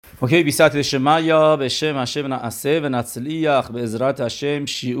اوکی بیسات شمایا به شم هشم نعسه و نطیلا به عزرت هشم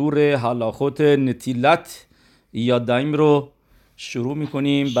شیعور هلاخوت نتیلت یادایم رو شروع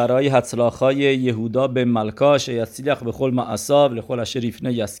میکنیم برای هتلاخای یهودا به ملکاش یسیلخ به خل معصاب لخل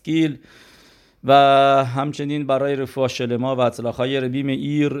اشریفنه یسکیل و همچنین برای رفاه شلما و هتلاخای ربی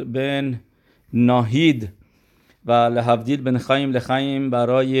مئیر بن ناهید و لحفدیل بن خیم لخیم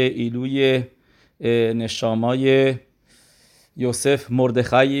برای ایلوی نشامای یوسف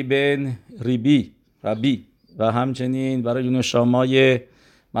مردخایی بن ربی و همچنین برای نشامای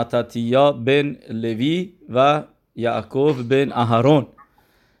متاتیا بن لوی و یعقوب بن اهرون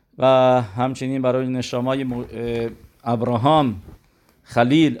و همچنین برای نشامای ابراهام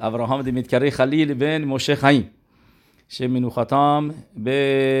دمیتکره خلیل بن موشه خیم شمینوختام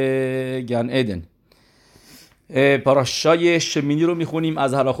به گن ادن. پاراشای شمینی رو میخونیم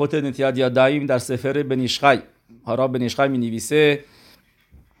از هلاخوت نتیلت یادایم در سفر بن ایشخی. هاراب بن ایشخی می نویسه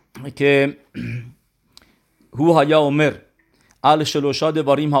که هو هیا عمر ال شلوشا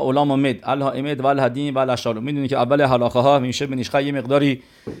دواریم ها اولام آمد ال ها امد و ال هدین و ال اشالوم. میدونی که اول هلاخه ها میشه بن ایشخی یه مقداری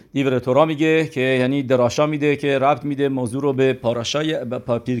دیور تورا میگه که یعنی دراشا میده که ربط میده موضوع رو به پاراشای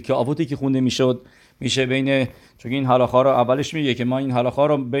پیرک آووتی که خونده میشد. میشه بین چون این هلاخه رو اولش میگه که ما این هلاخه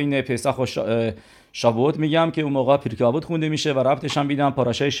رو بین پسخ و شابوت میگم که اون موقع پیرک آووت خونده میشه و ربطش هم میدم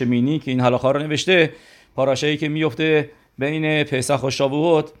پاراشای شمینی که این هلاخه رو نوشته پاراشایی که میفته بین پسخ و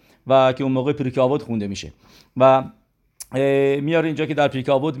شابوت و که اون موقع پیرک آووت خونده میشه و میاره اینجا که در پیرک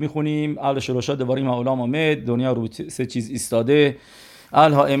آووت میخونیم ال شلوشا دواریم ها اولام آمد دنیا رو سه چیز ایستاده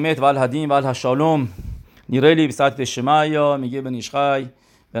ال ها امت و ال هدین و ال ها شالوم نیرلی بسات شمایا میگه بن ایشخی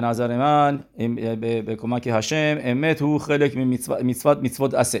به نظر من به کمک هشم امت هو خلق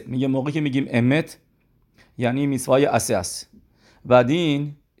میtzvot اسه. میگه موقعی که میگیم امت یعنی میtzvah اسه است و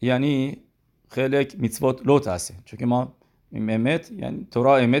دین یعنی خلق میtzvot لوت اسه. چون که ما امت یعنی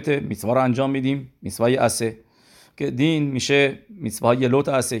تورا امت میtzvah رو انجام میدیم میtzvah اسه که دین میشه میtzvah لوت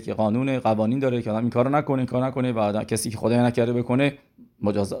اسه که قوانین داره که آدم این کارو نکنه و کسی که خدای نکرده بکنه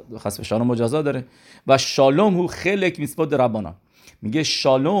مجازات خصف شان مجازات داره. و شالوم هو خلق میtzvot ربانا. میگه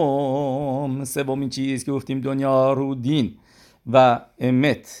شالوم سومین چیز که گفتیم دنیا رو دین و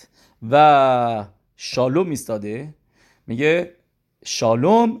امت و شالوم ایستاده. میگه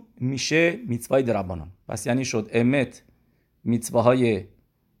شالوم میشه میtzvah دربانان. پس یعنی شد امت میtzvahهای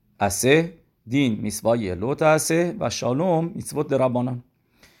اسه دین میtzvah لوت اسه و شالوم میtzvot دربانان.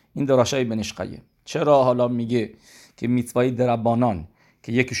 این دراشای بن ایشخیه. چرا حالا میگه که میtzvah دربانان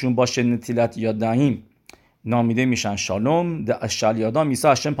که یکیشون باشه نتیلت یادایم نامیده میشن شالوم د اشالیادا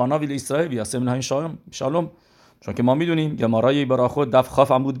میسا هشم پاناویل اسرائیل بیاسه من شالوم. چون که ما میدونیم گمارای براخود دف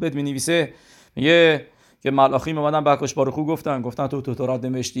خاف عمود بد مینویسه میگه که ملاخیم اومدن به اکش بارخو گفتن تو تورات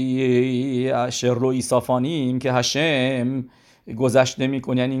نوشتی شرلو ایسافانیم که هشم گذشت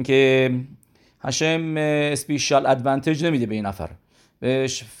نمیکنه، یعنی اینکه هشم اسپیشال ادوانتج نمیده به این نفر،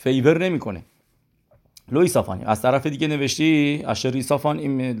 بهش فیور نمیکنه. لوی صافانی. از طرف دیگه نوشتی اشری صافان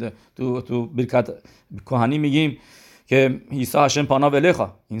این تو برکت کهانی میگیم که عیسی هشم پانا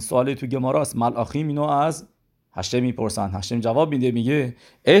ولخا. این سوالی تو گماراست. ملاخیم اینو از هشم میپرسن، هشم جواب میده میگه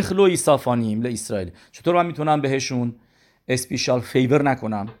اخلو ایسافانیم لاسرائیل. چطور من میتونم بهشون اسپیشال فیور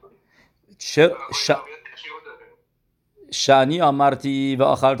نکنم؟ شانی آمرتی و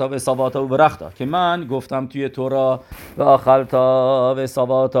آخرتا و سواتا و رختا که من گفتم توی تورا و آخرتا و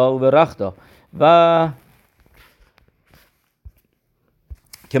سواتا و رختا و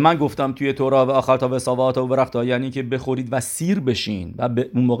که من گفتم توی تورا و آخرتا و سواتا و رختا یعنی که بخورید و سیر بشین و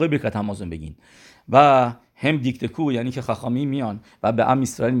اون موقع برکت همازون بگین. و هم دیکتکو یعنی که خاخامی میان و به ام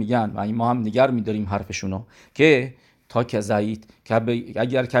اسرائیل میگن و ما هم نگر میداریم حرفشونو که تا کزایید که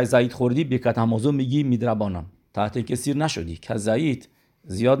اگر کزایید خوردی برکت همازون میگی میدربانان تحت که سیر نشدی. کزایید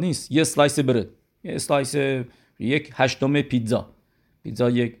زیاد نیست، یه سلایس برد، یه سلایس یک هشتم پیتزا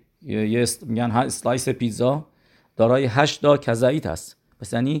یک میگن سلایس پیتزا دارای 8 تا کزایید هست.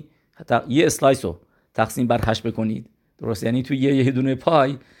 پس یعنی یه اسلایس رو تقسیم بر 8 بکنید، درست؟ یعنی تو یه دونه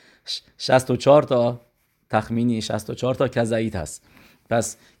پای 64 تا تخمینی 64 تا کزایید هست.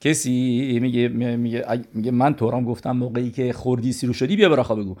 پس کسی میگه من تورام گفتم موقعی که خوردی سیرو شدی بیا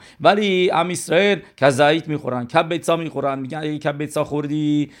براخا بگو، ولی ام اسرائیل کزایید میخورن، کب بیتسا میخورن، میگن اگه کب بیتسا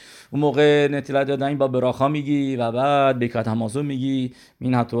خوردی اون موقع نتیلت یادایم با براخا میگی و بعد بکت همازون میگی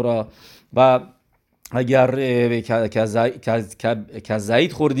این تورا. و اگر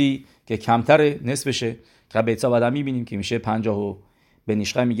کزایید خوردی که کمتر نصفشه کب بیتسا بعدا میبینیم که میشه 50 بن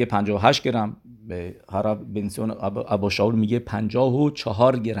ایشخی میگه 58 گرم، به هراب بنسون ابو شاول میگه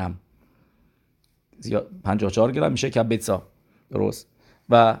 54 گرم، زیاد 54 گرم میشه کبیتسا، درست؟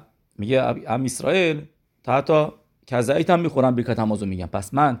 و میگه ام اسرائیل تا کذایت هم میخورن برکت همازو میگن.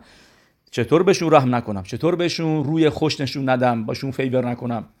 پس من چطور بهشون رحم نکنم؟ چطور بهشون روی خوش نشون ندم؟ باشون فیور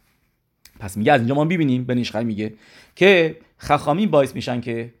نکنم؟ پس میگه از اینجا ما ببینیم بنیشخای میگه که خخامی باعث میشن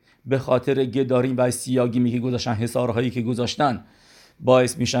که به خاطر گدارین و سیاگی که گذاشتن، حصارهایی که گذاشتن،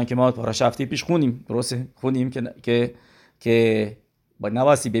 باعث میشن که ما پارش هفته پیش خونیم، درسته؟ خونیم که با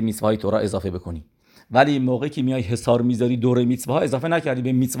نواسی به میtzvahهای تورا اضافه بکنی، ولی موقعی که میای حصار میذاری دور میtzvahها اضافه نکردی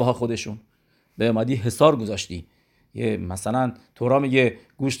به میtzvahها خودشون، به اومدی حصار گذاشتی. یه مثلا تورا میگه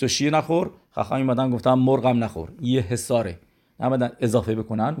گوشت و شیر نخور، خخامی اومدن گفتن مرغم نخور، یه حصاره، نمیدن اضافه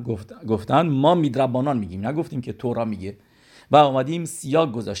بکنن، گفتن ما میدربانان میگیم، نگفتیم که تورا میگه. و اومدیم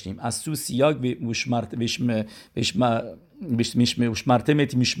سیاگ گذاشتیم، از سو سیاگ به مشمرتی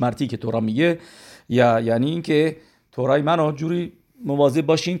که تورا میگه، یعنی این که تورای منو جوری مواظب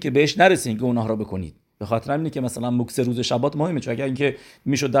باشین که بهش نرسین که گناه را بکنید. به خاطر همینه که مثلا مکس روز شبات مهمه، چون اگر اینکه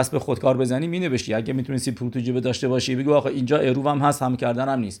میشد دست به خودکار بزنی مینوشتی، اگه میتونستی پول تو جیب داشته باشی بگو آخه اینجا اروم هست، هم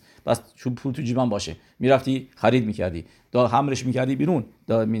کردنم نیست، بس چون پول تو جیبم باشه، میرفتی خرید میکردی، حملش میکردی بیرون،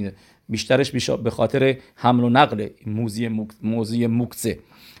 بیشترش به خاطر حمل و نقل موزی مکسه.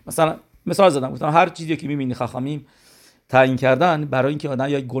 مثلا مثال زدم، گفتم هر چیزی که میبینی خخامیم تعیین کردن برای اینکه آدم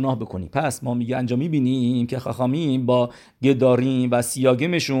یک گناه بکنی. پس ما میگه انجام میبینیم که خخامیم با گدارین و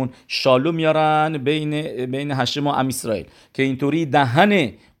سیاگمشون شالو میارن بین هشم و ام اسرائیل، که اینطوری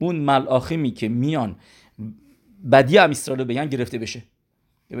دهن اون ملاخیمی که میان بدی ام اسرائیل بگن گرفته بشه.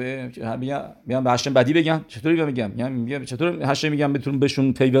 بیان به هشم بدی بگن، چطوری بگم؟ یعنی چطور هشم میگم بتون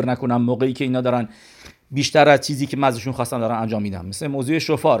بهشون فیور نکنم موقعی که اینا دارن بیشتر از چیزی که مزشون خواستن دارن انجام میدن. مثل موضوع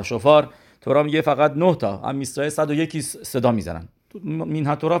شفار تورا میگه فقط 9 تا، ام اسرائیل 101 صدا میزنن،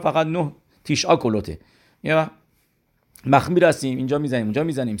 مینها تورا فقط 9 تیشا کلوته، یا مخمیر هستیم اینجا میزنیم اونجا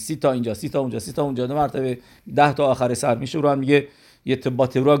میزنیم، 30 تا اینجا 30 تا اونجا 30 تا اونجا، 2 مرتبه 10 تا آخر سر میشه، رو هم میگه یه با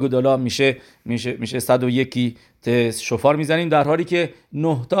تورا گدالا میشه 101 شفار میزنیم، در حالی که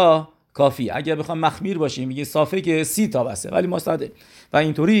 9 تا کافی. اگر بخوام مخمیر باشیم میگه صافه که 30 تا بسه، ولی ما صده. و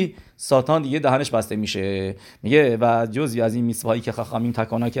اینطوری ساتان دیگه دهنش بسته میشه. میگه و جزئی از این میtzvahایی که خخامیم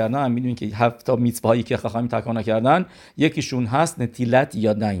تکانا کردن، میدونین که 7 تا میtzvahایی که خخامیم تکانا کردن یکیشون هست نتیلت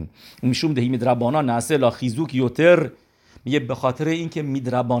یادایم، میشوم دهی میدربانان ناسه لا خیزوک یوتر. میگه به خاطر اینکه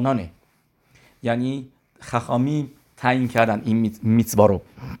میدربانانه، یعنی خخامیم تعیین کردن این میtzvah رو،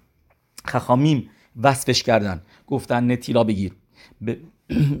 خخامیم وصفش کردن، گفتن نتیلا بگیر.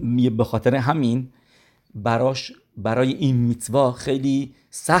 به خاطر همین برای این میtzvah خیلی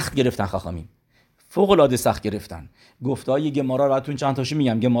سخت گرفتن خخامیم، فوق العاده سخت گرفتن. گفتای گمارا رو براتون چند تاشو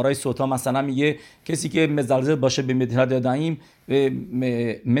میگم. گمارای سوتا مثلا میگه کسی که مزلزل باشه به نتیلت یادایم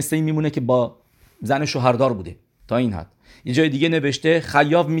مثل این میمونه که با زن شوهردار بوده تا این حد. یه جای دیگه نوشته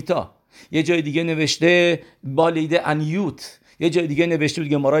خیاف میتا، یه جای دیگه نوشته بالیده انیوت، یه جای دیگه نوشته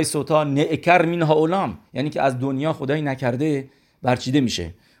گمارای سوتا نئکر من هاولام، یعنی که از دنیا خدایی نکرده برچیده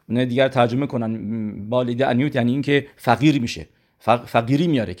میشه. اون دیگر ترجمه کنن بالیده انیوت یعنی این که فقیر میشه، فقیری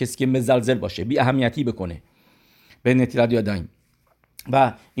میاره، کسی که مزلزل باشه، بی اهمیتی بکنه به نتیلت یادایم.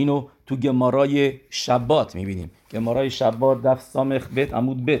 و اینو تو گمارای شبات میبینیم. گمارای شبات دف سامخ بیت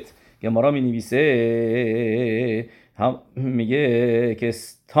عمود بیت گمارا مینویسه، میگه که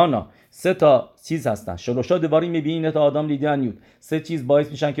تانا 3 تا چیز هستن، شلوشا دواری میبینه تا آدم لیده انیوت، 3 چیز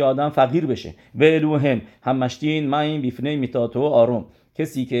باعث میشن که آدم فقیر بشه. و الوهم هم مشتین ماین بیفنه میتاتو آروم،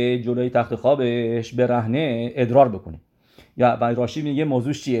 کسی که جلوی تخت خوابش برهنه ادرار بکنه. یا و راشی میگه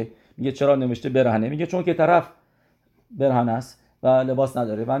موضوعش چیه؟ میگه چرا نوشته برهنه؟ میگه چون که طرف برهنه است و لباس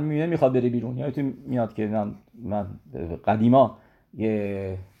نداره و میخواد بره بیرون. یادتون میاد که من قدیما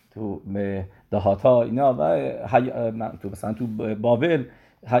یه تو دهاتا اینا و تو مثلا تو بابل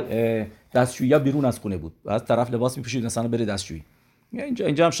دستشویی بیرون از خونه بود و از طرف لباس میپوشید مثلا بره دستشویی.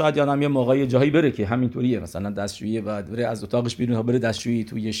 اینجا هم شاید یادم یه موقعی جایی بره که همینطوریه، مثلا دستشویی و بره از اتاقش بیرون ها بره دستشویی،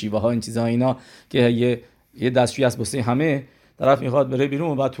 تو یه شیوه ها این چیزا اینا که یه دستشویی از واسه همه، طرف میخواد بره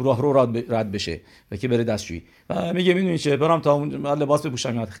بیرون و تو راه رو رد بشه و که بره دستشویی و میگه میدونی چه برام تا اون لباس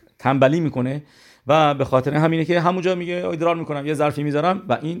بپوشم، تنبلی میکنه و به خاطر همینه که همونجا میگه ادرار میکنم، یه ظرفی میذارم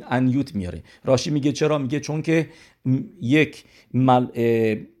و این انیوت میاره. راشی میگه چرا؟ میگه چون که یک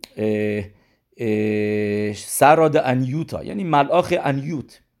سراد انیوتا یعنی ملاخ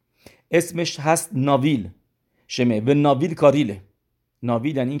انیوت اسمش هست ناویل شمه و ناویل کاریله.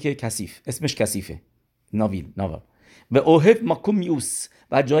 ناویل یعنی این که کثیف، اسمش کثیفه، ناویل و اوهف ماکوم میوس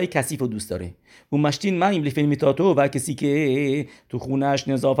و جای کثیف رو دوست داره. و مشتین مایم لیفین میتاتو و کسی که تو خونش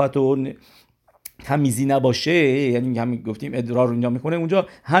نظافت و تمیزی نباشه، یعنی همین گفتیم ادرار رو اینجا میکنه، اونجا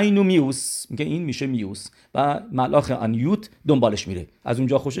هینو میوس میگه این میشه میوس و ملاخ انیوت دنبالش میره، از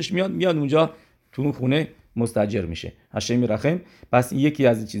اونجا خوشش میاد اونجا تو خونه مستاجر میشه. هشم رحم. پس این یکی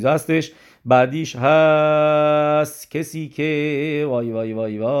از این چیزا هستش. بعدیش هست کسی که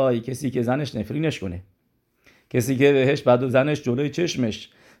وای کسی که زنش نفرینش کنه، کسی که بهش بعد زنش جلوی چشمش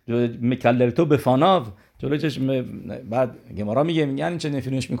مکلرتو به فاناو جلوی چشم، بعد گمارا میگه یعنی چه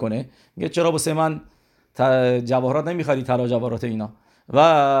نفرینش میکنه؟ میگه چرا واسه من جواهرات نمیخری، طلا جواهرات اینا،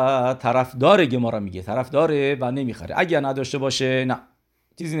 و طرفدار گمارا میگه طرفداره و نمیخره. اگر نداشته باشه نه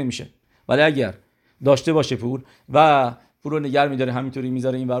چیزی نمیشه، ولی اگر داشته باشه پول و پول رو نگر میداره همینطوری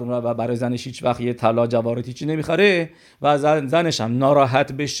میذاره این ور و برای زنش هیچ وقت یه طلا جواهرات هیچی نمیخره و زنش هم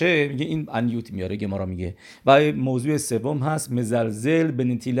ناراحت بشه، میگه این انیوت میاره گمارا میگه. و موضوع سوم هست مزلزل به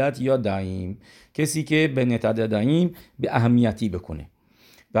نطیلت یادایم، کسی که به نطیلت یادایم به اهمیتی بکنه.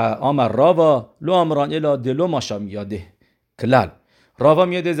 و آمر راوا لو امران الا دلو ماشا میاده کلال، راوا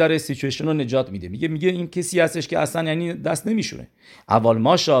میاد ذره سیچویشن رو نجات میده. میگه این کسی هستش که اصلا یعنی دست نمیشوره. اول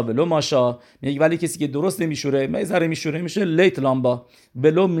ماشا ولو ماشا، میگه ولی کسی که درست نمیشوره ذره میشوره میشه لیت لامبا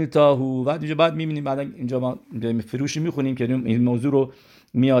ولو میلتاهو. بعد میبینیم بعد اینجا ما فروشی میخونیم که این موضوع رو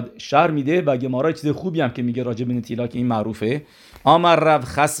میاد شرح میده و گمارا چیز خوبی هم که میگه راجع به نطیلا که این معروفه. آمر رب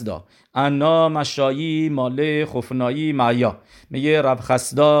خسدا انا مشایی ماله خفنایی معیا، میگه رب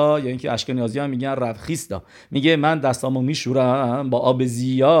خسدا یعنی که اشکنازی ها میگن رب خیستا، میگه من دستامو میشورم با آب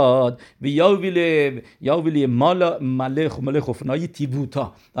زیاد و یاویلی ماله خفنایی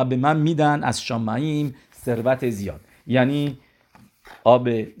تیبوتا و به من میدن از شامعیم ثروت زیاد. یعنی آب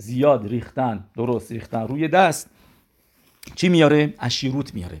زیاد ریختن، درست ریختن روی دست چی میاره؟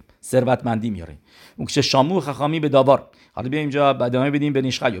 عشیروت میاره، ثروتمندی میاره. اون که شامو خخامی به داوار. حالا بیا اینجا ادامه بدیم.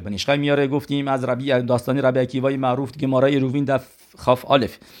 بنیشخای میاره. گفتیم از داستان ربی عکیوای معروف که مارای روین دف خاف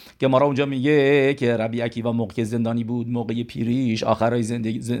الف که مارا اونجا میگه که ربی عکیوا موقع زندانی بود، موقع پیریش آخرای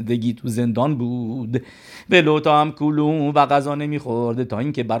زندگی تو زندان بود، ولوتا هم کلون و غذا نمیخورد تا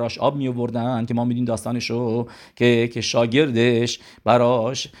اینکه براش آب میآوردن که ما میدیم داستانشو که شاگردش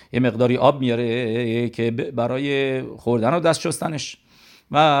براش یه مقداری آب میاره که برای خوردن و دست شستنش.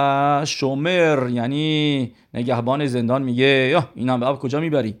 و شومر یعنی نگهبان زندان میگه یا اینا به آب کجا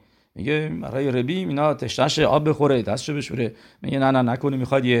میبری؟ میگه برای ربی اینا تشنش آب بخوره دستشو بشوره. میگه نه نکنی،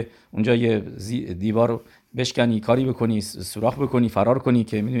 میخواد اونجا یه دیوار رو بشکنی، کاری بکنی، سوراخ بکنی، فرار کنی،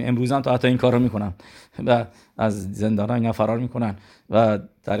 که میدونی امروز هم تا حتی این کارو میکنن و از زندانا اینا فرار میکنن و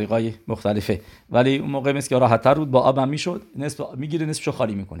طریقای مختلفه. ولی اون موقع مثل که راحت‌تر بود، با آبم میشد، نصف میگیره نصفشو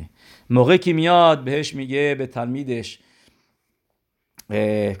خالی میکنه. موقعی که میاد بهش میگه به تلمیدش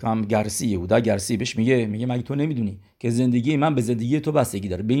کام گرسی بهش میگه مگه تو نمیدونی که زندگی من به زندگی تو بستگی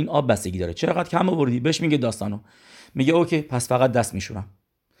داره، به این آب بستگی داره، چرا کم آوردی؟ بهش میگه داستانو. میگه اوکی پس فقط دست میشورم.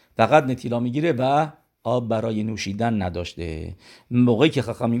 فقط نطیلا میگیره و آب برای نوشیدن نداشته. موقعی که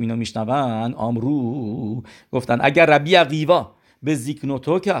خاخامیم اینو میشنون آمرو گفتن اگر ربی عقیوا به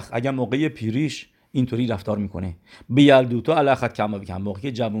زیکنوتوکخ، اگر موقع پیریش اینطوری رفتار میکنه، بیالدوتو هلاخت کما بکن، موقعی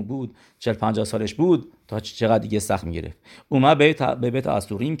که جوان بود 40-50 سالش بود تا چقدر دیگه سخت میگرفت. اومد به بیت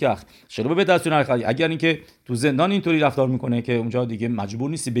اسوریم که چرا به بیت اسوریم؟ اگر اینکه تو زندان اینطوری رفتار میکنه که اونجا دیگه مجبور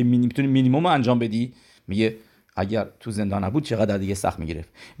نیستی به میتونی مینیمم انجام بدی، میگه اگر تو زندان نبود چقدر دیگه سخت میگرفت.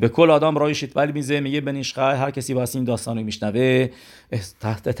 به کل آدم رای شیطبل میزه. میگه بنیشخای هر کسی واسه این داستانو میشنوه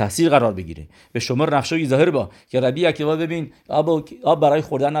تحت تاثیر قرار بگیره. به شما نفشوی ظاهر با که ربی عکیوا ببین آب برای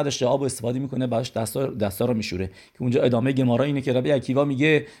خوردن نداشته، آب استفاده میکنه براش دستا رو میشوره. که اونجا ادامه گمارا اینه که ربی عکیوا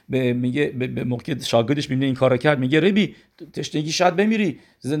میگه به موقع شاگردش میبینه این کارو کرد، میگه ربی تشنگی شاید بمیری،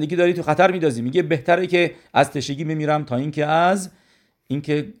 زندگی داری تو خطر میندازی. میگه بهتره که از تشنگی بمیرم تا اینکه از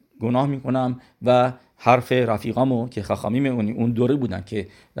اینکه گناه میکنم. و حرف رفیقامو که خاخامیم اون دوره بودن که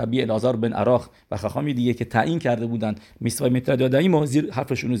ربی الازار بن عراق و خاخامی دیگه که تعیین کرده بودن میسوای نطیلت یادایم و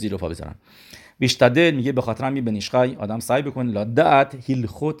حرفشون رو زیر پا بذارن. بیشتر میگه به خاطر همین بنیشخای آدم سعی بکنه لادعت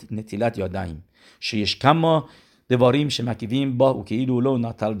هلخوت نتیلت یادایم شیش کما دواریم شمکیویم با اوکیلولو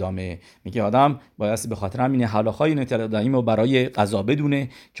ناتل دامه. میگه آدم باید به خاطر همین حلاخای نطیلت یادایم رو برای قضا بدونه،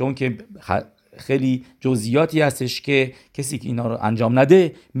 چون که خیلی جزئیاتی هستش که کسی که اینا رو انجام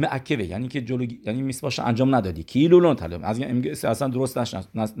نده معکبه، یعنی که یعنی میسواش انجام ندادی کیلولون طلب از اصلا درست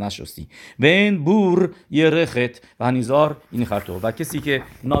نشستی و این بور یه رخت و هنیزار این خطو. و کسی که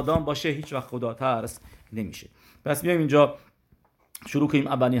نادان باشه هیچ وقت خدا ترس نمیشه. پس میایم اینجا شروع کنیم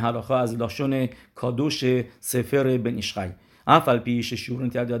ابنی هلاخا از لاشون کادوش سفر بنیشخای. افل پیش شیور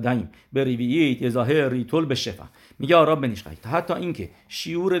نطیلت یادایم به ریوییت ظاهر ریتول به شفا. میگه آرا بنیشخای حتی اینکه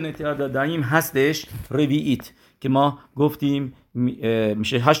شیور نطیلت یادایم هستش روییت که ما گفتیم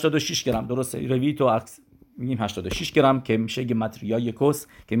میشه 86 گرم، درسته؟ روییت رو میگیم 86 گرم که میشه گمتریای کس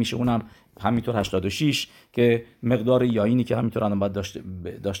که میشه اونم همینطور 86 که مقدار یاینی که همینطور الان باید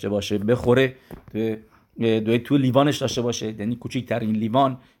داشته باشه بخوره تو لیوانش داشته باشه، یعنی کوچکترین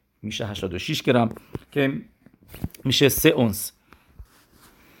لیوان میشه 86 گرم که میشه 3 اونس.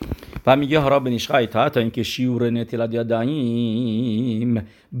 و میگه هارا بنیشخای تا اینکه شیور نتیلات یادایم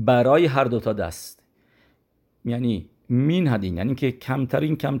برای هر دوتا دست، یعنی مین هدین، یعنی که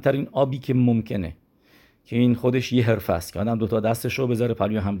کمترین آبی که ممکنه، که این خودش یه حرفه است که آدم دوتا دستش رو بذاره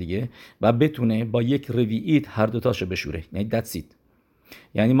پلوی هم دیگه و بتونه با یک روییت هر دوتاشو بشوره، یعنی دتسید.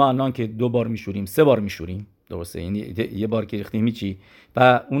 یعنی ما الان که 2 بار میشوریم 3 بار میشوریم، درسته؟ یعنی یه بار که ریختیم هیچی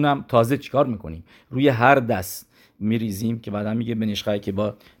و اونم تازه چیکار میکنیم؟ روی هر دست میریزیم که بعدا میگه بنیشخای که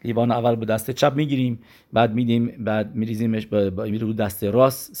با لیوان اول با دست چپ میگیریم، بعد میریزیمش رو دست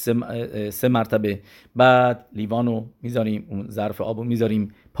راست 3 مرتبه، بعد لیوانو میذاریم، اون ظرف آبو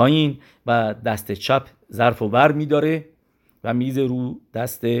میذاریم پایین و دست چپ ظرفو ور میداره و میریزه رو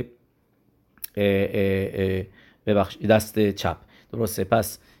دست چپ، درسته؟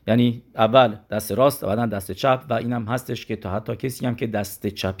 پس یعنی اول دست راست بعدا دست چپ و اینم هستش که تا حتی کسی هم که دست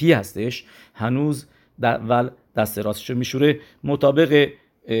چپی هستش هنوز اول دست راستشو میشوره. مطابق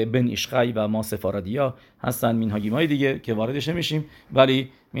بن ایشخای و ما سفاردیا هستن مینهاگیمای دیگه که واردش نمیشیم، ولی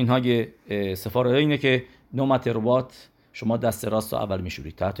مینهاگ سفارده اینه که نومت روات شما دست راست رو اول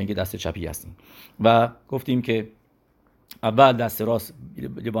میشورید تا حتی اینکه دست چپی هستین و گفتیم که اول دست راست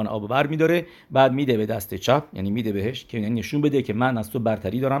لیوان آب بر میداره، بعد میده به دست چپ، یعنی میده بهش که یعنی نشون بده که من از تو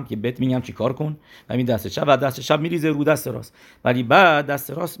برتری دارم که بهت میگم چی کار کن، و این دست چپ و دست چپ میریزه رو دست راست، ولی بعد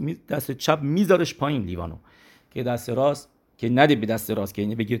دست چپ میذارش پایین لیوانو که دست راست که نده به دست راست که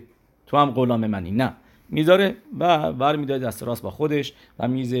یعنی بگه تو هم غلام منی، نه، میذاره و ور میداره دست راست با خودش و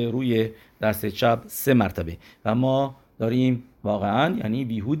میزه روی دست چپ 3 مرتبه و ما داریم واقعا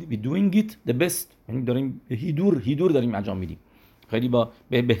یعنی we doing it the best، یعنی داریم هیدور داریم انجام میدیم، خیلی با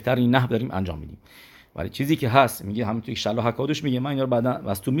بهترین نحو داریم انجام میدیم. ولی چیزی که هست میگه همونطوری که شلاخودش میگه، من اینا رو بعدا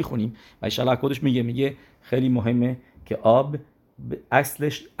از تو میخونیم و شلاخودش میگه خیلی مهمه که آب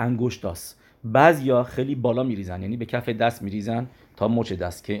اصلش انگشتاست، بعضیا خیلی بالا میریزن، یعنی به کف دست میریزن تا مچ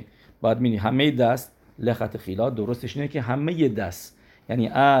دست، که بعد میبینی همه دست لخت خیلا درستش اینه که همه دست یعنی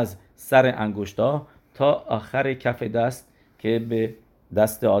از سر انگشتا تا آخر کف دست که به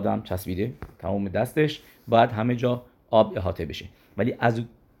دست آدم چسبیده تمام دستش باید همه جا آب احاطه بشه. ولی از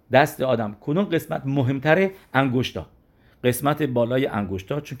دست آدم کدوم قسمت مهمتره؟ انگشتا، قسمت بالای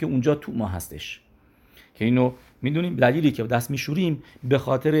انگشتا، چون که اونجا توما هستش که اینو میدونیم. دلیلی که دست میشوریم به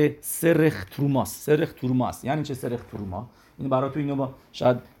خاطر سرخ تروماست. یعنی چه سرخ تروما؟ این برای تو اینو با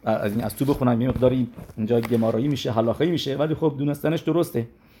شاید از تو بخونم یه مقداری اینجا گمارایی میشه، هلاخایی میشه، ولی خب دونستنش درسته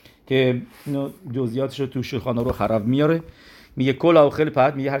که اینو جزئیاتش رو تو شیخانا رو خراب میاره. میگه کلا و خیلی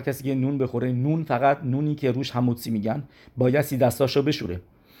پد، میگه هر کسی که نون بخوره، نون فقط نونی که روش هموتسی میگن، بایستی دستاشو بشوره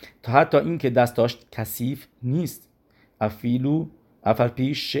تا حتی این که دستاش کثیف نیست، افر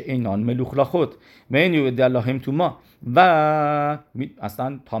پیش اینان ملوخ خود منیو دلهم تو ما و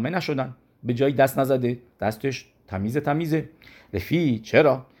اصلا تامه نشدن، به جای دست نزده، دستش تمیزه. لفی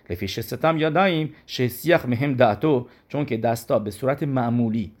چرا؟ لفی ستم یادایم شسیخ مهم دعتو، چون که دستا به صورت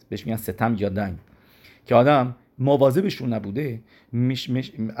معمولی بهش میگن ستم یادایم که آدم مواظبشون نبوده،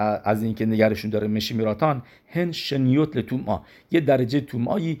 از اینکه نگرشون داره مشی میراتان هن شنیوت لتوما، یه درجه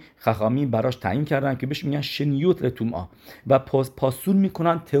تومایی خخامی براش تعیین کردن که بهش میگن شنیوت لتوما و پاسون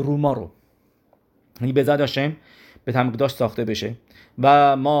میکنن تروما رو، یعنی به زاد هاشم به تمقداش ساخته بشه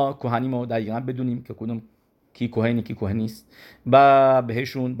و ما کهنیمو دقیقا بدونیم که کدوم کی کهنی کی کهن نیست و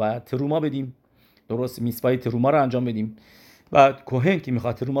بهشون باید تروما بدیم، درست میسوای تروما رو انجام بدیم و کهن که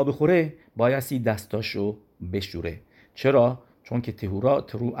میخواد تروما بخوره بایستی دستاشو بشوره. چرا؟ چون که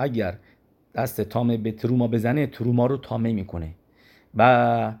ترو اگر دست تامه به تروما بزنه، تروما رو تامه میکنه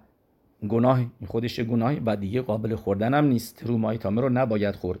و گناه خودش گناه و دیگه قابل خوردن هم نیست، ترومای تامه رو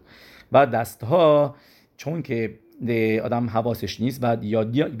نباید خورد و دستها چون که آدم حواسش نیست و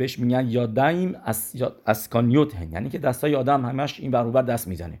بهش میگن یادایم از کانیوت هن، یعنی که دستای آدم همش این ور اون دست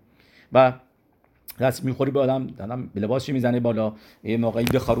میزنه و دست میخوری به آدم به لباسش میزنه بالا، یه موقعی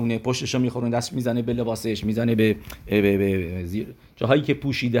بخارونه پشتشو میخورونه، دست میزنه به لباسش، میزنه به زیر جاهایی که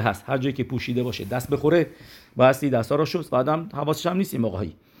پوشیده هست، هر جایی که پوشیده باشه دست بخوره واسه دستا رو شست و آدم حواسش هم نیست این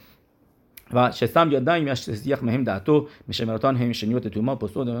موقعی. و شستم یادایم یک مهم دعتو میشه مراتان همیشنیوت توما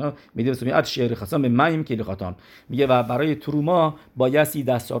پستو میده سمیات شعر خاصم به مایم که لخاتام، میگه و برای تروما بایستی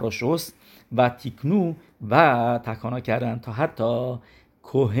دستا رو شست و تیکنو و تکانا کردن تا حتی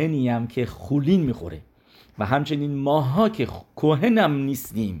کهنی هم که خولین میخوره و همچنین ماها که کهنم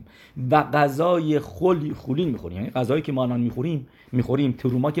نیستیم و غذای خولین میخوریم، یعنی غذایی که ما الان میخوریم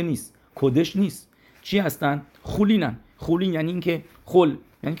تروما که نیست، کدش نیست، چی هستن؟ خولینن. خولین یعنی این که خل،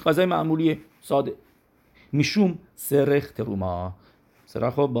 یعنی غذای معمولی ساده، میشوم سرخ تروما.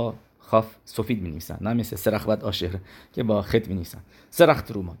 سرخ با خاف سفید می‌نویسن، نه مثل سرخوت آشر که با خط می‌نویسن. سرخ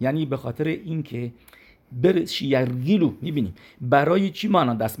تروما یعنی به خاطر اینکه برشیرگیلو می‌بینیم برای چی ما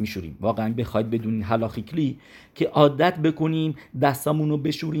الان دست می‌شوریم. واقعا بخواید بدون هلاخیکلی که عادت بکنیم دستامونو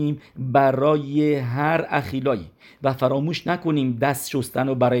بشوریم برای هر اخیلایی و فراموش نکنیم دست شستن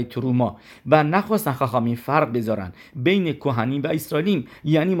رو برای تروما و نخواستن خاخامین فرق بذارن بین کهنیم و اسرائیلیم،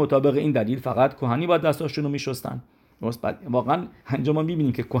 یعنی مطابق این دلیل فقط کهنی باید دستاشون رو می‌شستن. واقعا انجام ما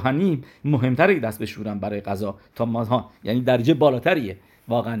می‌بینیم که کهنیم مهمتره دست بشورن برای غذا تا ماها، یعنی درجه بالاتریه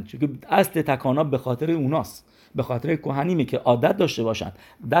واقعا، چون اصل تکانا به خاطر اوناست، به خاطر کهنیمه که عادت داشته باشن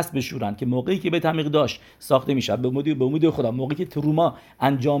دست بشورن که موقعی که به تمیق داشت ساخته میشه به امید خدا موقعی که تروما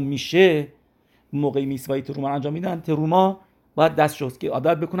انجام میشه، موقعی میسوای تروما انجام میدن تروما باید دست شست که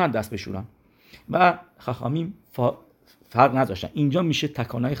عادت بکنن دست بشورن و خاخامیم فرق نذاشتن. اینجا میشه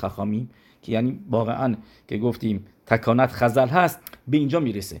تکانای خاخامیم که یعنی واقعا که گفتیم تکانت خزل هست به اینجا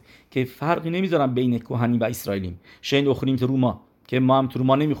میرسه که فرقی نمیذارن بین کهنی و اسرائیلیم. شین اخریم تروما که ما هم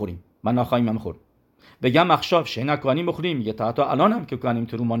تروما نمیخوریم من نخواهیم هم خورد. بگم اخشاف شین کهنی بخوریم میگه تا الان هم که کهنیم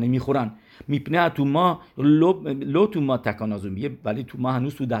تروما نمیخورن میپنه تو ما لو تو ما تکانازو میگه ولی تو ما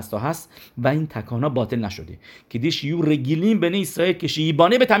هنوز تو دستا هست و این تکانا باطل نشده که دیش یو رگیلیم بین اسرائیل که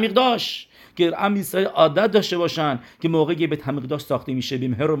شیبانه به تمیق داشت که ام اسرائیل عادت داشته باشن که موقعی به تمیق داشت ساخته میشه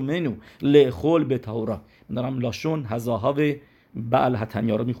بمهر منو لخول به تورا. من دارم لاشون هزاها و بعل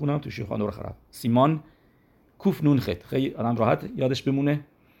حتنیا رو میخونم تو شیخان رو خراب سیمان کوف نون خط، خیلی آدم راحت یادش بمونه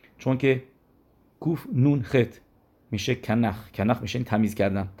چون که کوف نون خط میشه کنخ میشه تمیز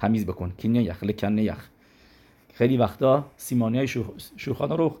کردن، تمیز بکن کنه یخ لکنه یخ. خیلی وقتا سیمانیای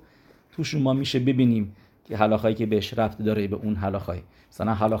شوخانا رو تو شما میشه ببینیم که حلاخایی که بهش رفت داره به اون حلاخای،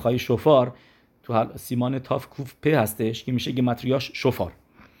 مثلا حلاخای شفار تو سیمان تاف کوف پ هستش که میشه گمتریاش شفار.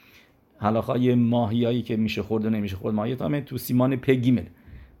 حلاخای ماهیایی که میشه خورد و نمیشه خورد ماهی تامه تو سیمان پ گیمل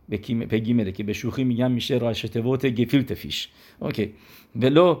به پگیمره که به شوخی میگم میشه راشتوت گفیلت فیش. اوکی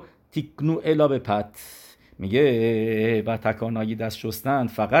ولو تیکنو الا به پت میگه و تکانایی دست شستن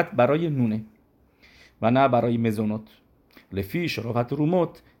فقط برای نونه و نه برای مزونات. لفیش رافت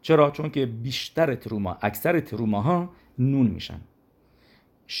روموت چرا؟ چون که بیشتر تروما اکثر تروماها نون میشن.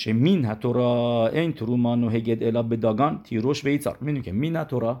 شمین هتورا این تروما نوهگد الا به داگان تیروش به ایتار. میدونی که مین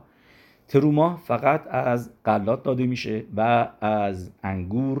هتورا تروما فقط از غلات داده میشه و از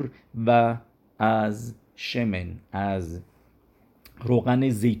انگور و از شمن از روغن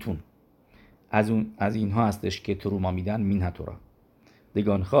زیتون، از اینها هستش که تروما میدن مین هتورا.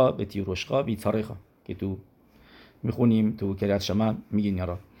 دگانخا به تیروشخا بیتارخا که تو میخونیم تو کریات شما میگین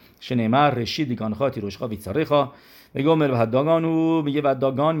یارا شنیمر رشید دگانخا تیروشخا بیتارخا میگه مل و داگانو میگه و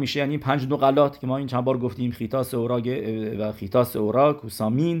داگان میشه یعنی 5 نوع غلات که ما این چند بار گفتیم خیتاس اوراگ و خیتاس اوراگ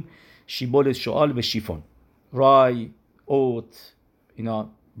کوسامین شیبول شوال و شیفون رای اوت اینا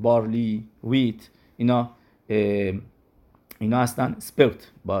بارلی ویت اینا هستن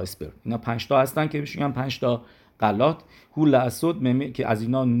سپرت با اسپرت اینا 5 تا هستن که میگن 5 تا غلات هول اسود که از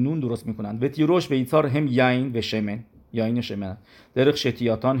اینا نون درست میکنن و تیروش و ایثار هم یاین و شمن یاین و شمن درخ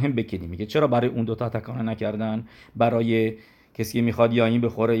شتیاتان هم بکنی. میگه چرا برای اون دوتا تکانه نکردن برای کسی که میخواد یاین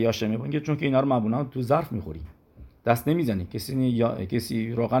بخوره یا شمن؟ میگه چون که اینا رو معمولا تو ظرف میخوریم دست نمیزنیم،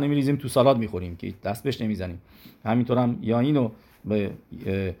 کسی روغن میریزیم تو سالاد میخوریم که دست بهش نمیزنیم. همینطور هم یاین رو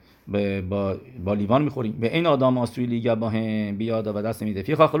با لیوان میخوریم. به این آدم آسوی لیگا با هم بیاد و دست نمیده.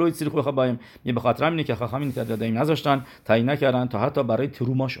 فی خاخلوی سری خوب بایم یه به خاطر همینه که خاخامین نتیلات یادایم نذاشتن تعیین نکردن تا حتی برای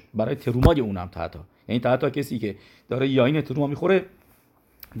تروماشو برای ترومای اونم تا حتی یعنی تا حتی کسی که داره یاین تروما میخوره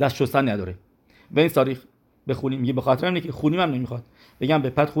دست شستن نداره. به این تاریخ بخونیم میگه به خاطر اینه که خونیم هم نمیخواد بگم به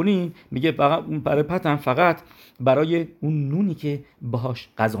پت خونیم، میگه فقط اون برای پت هم فقط برای اون نونی که باهاش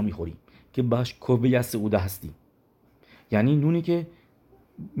غذا میخوریم که باهاش کوبه سعوده هستی، یعنی نونی که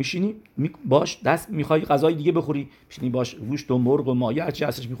میشینی باش دست میخوای غذای دیگه بخوری میشینی باش گوشت و مرغ و ماهی هر چی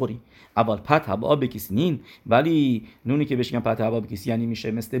هستش میخوری. اول پت هوا بکیسین ولی نونی که بهش میگن پت هوا بکیسی یعنی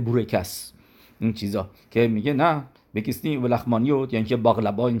میشه مثل بورکس این چیزا که میگه نه بکیسنی و لخمانیوت یعنی که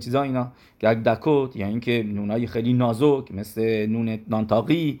باقلبا این چیزا اینا گگدکوت یعنی که نونای خیلی نازک مثل نون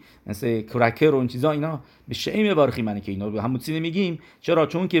نانتاقی مثل کرکر و این چیزا اینا به شیم بارخی منه که اینا رو همون چیزی میگیم. چرا؟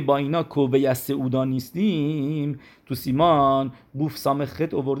 چون که با اینا کوبه از سعودا نیستیم. تو سیمان بوف سام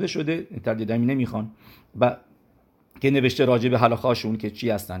خط آورده شده تردیدمی نمیخوان و که نوشته راجع به حلاخاشون که چی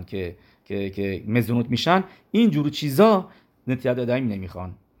هستن که مزونوت میشن این جور چیزا نتیلات یادایم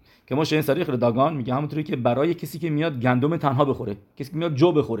نمیخوان. که ما شین سریخ داگان میگه همونطوری که برای کسی که میاد گندم تنها بخوره، کسی که میاد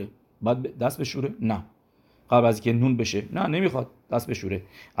جو بخوره بعد دست بشوره؟ نه. قبل از اینکه نون بشه نه نمیخواد دست بشوره.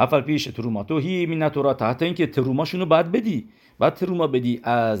 اول پیش تروما تو هی میناتورا تحت اینکه تروماشونو بعد بدی، بعد تروما بدی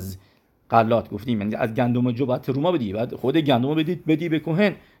از غلات گفتیم یعنی از گندم جو بعد تروما بدی، بعد خود گندمو بدی به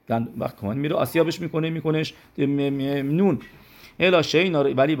کهن وقت کمان میره آسیابش میکنش نون الا اینا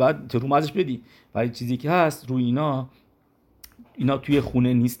ولی بعد تروم ازش بدی. ولی چیزی که هست روی اینا توی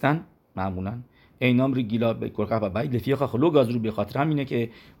خونه نیستن معمولا اینام ریگیلا به کرخه باید لفیخ خلو گاز رو به خاطر همینه که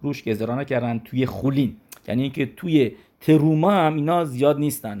روش گذرانه کردن توی خولین، یعنی اینکه توی تروما هم اینا زیاد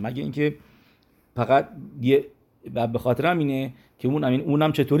نیستن مگه اینکه فقط به خاطر همینه که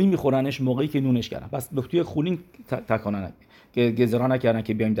اونم چطوری میخورنش موقعی که نونش کردن بس توی خولین تکانن که گذرانه کردن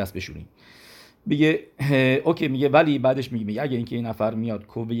که بیایم دست بشوریم. میگه اوکی، میگه ولی بعدش میگه اگه اینکه این نفر میاد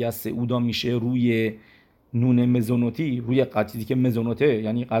کوبیه سعودا میشه روی نون مزونوتی، روی قطعی که مزونوته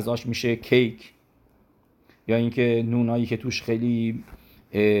یعنی غذاش میشه کیک یا اینکه نونایی که توش خیلی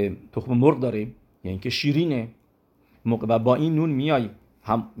تخم مرغ داره یا اینکه شیرینه موقع با این نون میای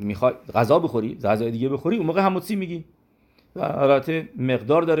هم میخوای غذا بخوری غذای دیگه بخوری اون موقع هموتسی میگی و البته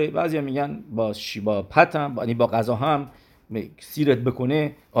مقدار داره. بعضیا میگن با پتم یعنی با غذا هم سیرت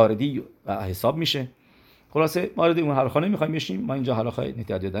بکنه آردی حساب میشه. خلاصه وارد اون حلقه نمیخوایم بشیم، ما اینجا هلاخوت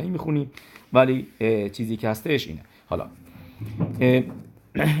نتیلت یدایم میخونیم ولی چیزی که هستش اینه. حالا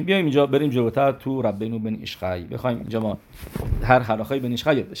بیایم اینجا بریم جلوتر تو ربینو بن ایشخای بخوایم اینجا ما هر حلقه بن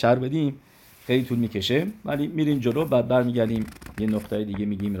ایشخای شرح بدیم خیلی طول میکشه ولی میریم جلو بعد برمیگردیم یه نقطه دیگه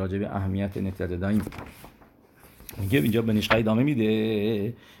میگیم راجع به اهمیت نتیلت یدایم. میگه اینجا بن ایشخای ادامه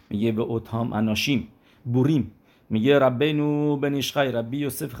میده، میگه به اوتام اناشیم بوریم، میگه ربینو بن ایشخای ربی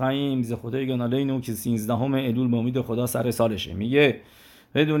یوسف خایم ز خدای گنالینو که 13 الول به امید خدا سر سالشه. میگه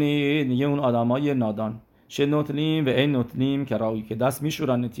بدونید میگه اون آدمای نادان نوتلیم و این نوتلیم که دست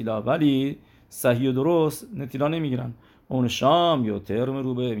میشورن نتیلا ولی صحیح و درست نتیلا نمیگیرن. اون شام یا ترم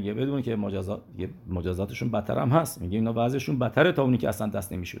روبه میگه بدون که مجازاتشون بدتر هم هست. میگه اینا وضعشون بدتره تا اونی که اصلا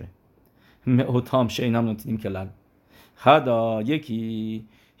دست نمیشوره. اوتام شینم نوتلیم کلل خدا یکی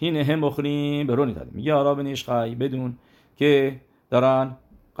هینه هم بخوریم برونی داده. میگه آرا بن ایشخای بدون که دارن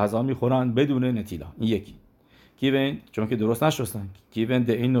غذا میخورن بدون نتیلا. این یکی کیون چون که درست نشستن کیون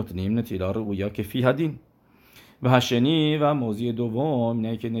ده این نوتلیم نتیلا رو یا که فی هدین و هشنی و موضوع دوم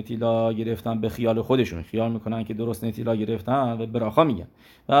اینه که نتیلا گرفتن به خیال خودشون، خیال میکنن که درست نتیلا گرفتن و براخا میگن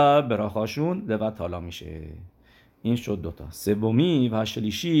و براخاشون لوت تالا میشه. این شد دوتا. سومی و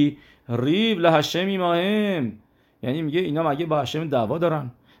هشلیشی ریب لهشمی ماهم، یعنی میگه اینا مگه با هشم دعوا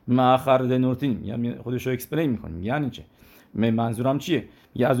دارن؟ ماخرد نوتین یعنی خودش رو اکسپلین میکنه یعنی چه؟ منظورم چیه؟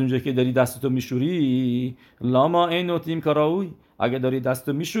 یه از اونجایی که داری دستتو میشوری لاما این نوتیم کاراوی، اگه داری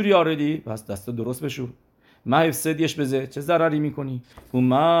دستتو میشوری آردی پس دستتو درست بشور. ما افسدیش بزه چه ضرری میکنی؟ و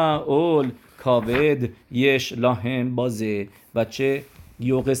ما اول کاود یش لاهم بازه و چه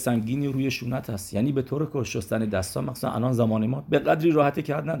یوغ سنگینی روی شونت هست، یعنی به طور که شستن دستا مثلا الان زمان ما به قدری راحته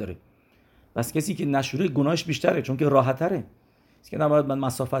که حد نداره. بس کسی که نشوره گناهش بیشتره چون که راحت‌تره. که نباید من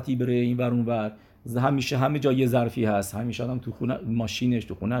مسافتی بره این ور اون ور، همیشه همه جا یه ظرفی هست، همیشه آدم تو خونه ماشینش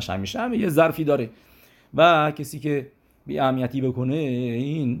تو خونهش همیشه همه یه ظرفی داره و کسی که بی اهمیتی بکنه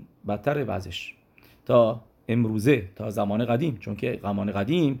این بدتره وضعش تا امروزه تا زمان قدیم. چون که زمان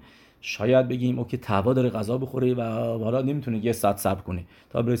قدیم شاید بگیم اوکی توا داره غذا بخوره و حالا نمیتونه یه ساعت صبر کنه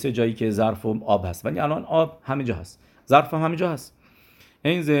تا برسه جایی که ظرف و آب هست، ولی الان آب همه جا هست، ظرف هم همه جا هست.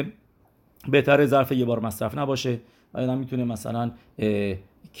 این بهتره ظرف یه بار مصرف نباشه و آدم میتونه مثلا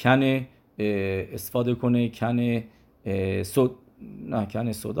کن استفاده کنه، کن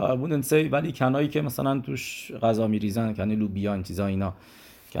سودا بودن سی، ولی کنایی که مثلا توش غذا میریزن، کن لوبیا این چیزا، اینا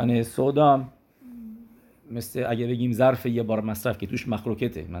کن سودا مثل اگه بگیم ظرف یه بار مصرف که توش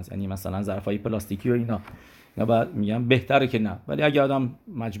مخلوقته، یعنی مثلا ظرفای پلاستیکی و اینا بعد میگم بهتره که نه، ولی اگه آدم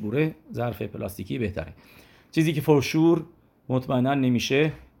مجبوره ظرف پلاستیکی بهتره. چیزی که فرشور مطمئنا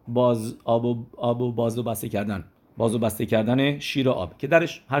نمیشه آب و بازو بسته کردن شیر و آب که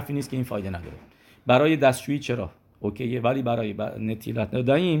درش حرفی نیست که این فایده نداره. برای دستشویی چرا اوکیه، ولی برای نتیلت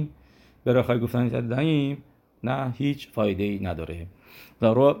یدایم برای گفتن نتیلت یدایم نه، هیچ فایده ای نداره.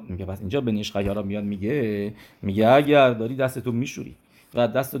 دارو میگه پس اینجا به نیش خیارا میاد میگه اگر داری دستتو میشوری و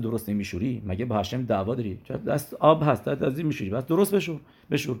دست درست نمیشوری مگه با هشم دعوا داری؟ چرا دست آب هست دست میشوری بس درست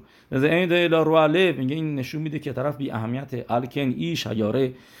بشور. از این دلا رو علی میگه این نشون میده که طرف بی اهمیت الکن ایش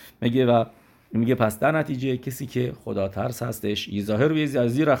حیاره. میگه پس در نتیجه کسی که خدا ترس هستش ی ظاهر و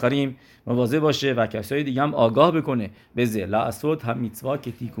زیر اخریم مواظب باشه و کسای دیگه هم آگاه بکنه به لا اسود هم میتوا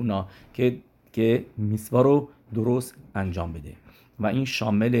که تیکونا که میتوا رو درست انجام بده و این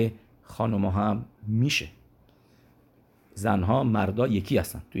شامل خانم‌ها هم میشه. زنها مردا یکی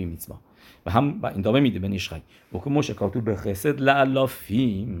هستن توی میتوا و هم این دامه میده به نیشخای و که مشکاتو به خسد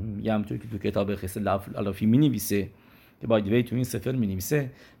لالافیم، یه همطور که تو کتاب خسد لالافیم مینویسه که باید تو این سفر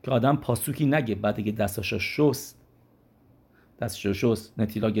مینویسه که آدم پاسوکی نگه بعد که دستاشو شست دستشو شست،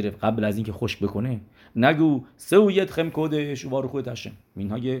 نتیلا گرفت قبل از اینکه خشک بکنه، نگو سویت خم کدش وارو خودت هشم.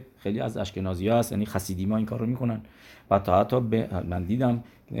 اینها خیلی از اشکنازی‌ها هست، یعنی خسیدی‌ها این کارو میکنن. و تا حتی من دیدم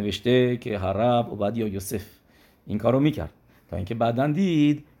نوشته که هرب عبدیا یوسف این کارو میکرد، تا اینکه بعداً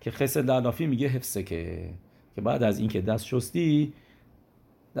دید که خسد علافی میگه حفظه که بعد از اینکه دست شستی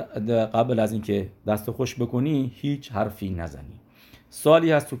قبل از اینکه دست خوش بکنی هیچ حرفی نزنی.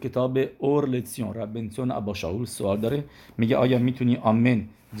 سوالی هست تو کتاب اور لکسیون رب بنسیون ابا شاول سوال داره، میگه آیا میتونی آمن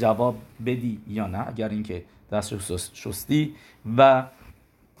جواب بدی یا نه اگر اینکه دست شستی و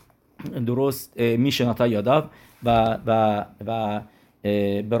درست میشه نتا یادم و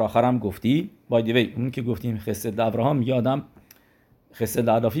براخرم گفتی بای دی وی اون که گفتیم خسد ابراهام یادم خسد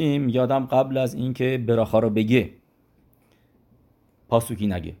علافیم یادم قبل از اینکه براخا رو بگه پاسوکی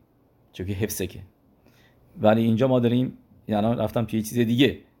نگه چون که حفظه که. ولی اینجا ما داریم یعنی رفتم توی چیز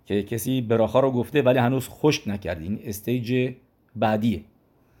دیگه که کسی براخا رو گفته ولی هنوز خشک نکرده، این استیج بعدیه.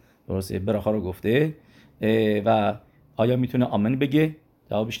 درسته براخا رو گفته و آیا میتونه آمن بگه؟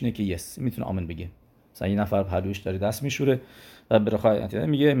 جوابش اینه که یس میتونه آمن بگه. مثلا یه نفر پهلوش داره دست میشوره و براخا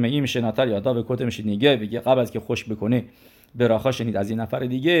میگه میشه نطر یادا به کوت میشه نیگه بگه قبل از که خشک بکنه براخا شنید از این نفر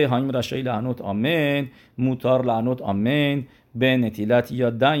دیگه هایم رشای لعنت آمن موتار لعنت آمن به نتیلت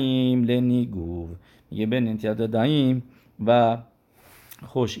یادایم لنیگو. میگه به نتیلت یادایم و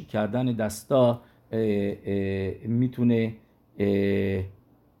خشک کردن دستا میتونه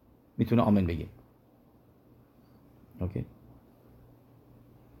آمن بگه.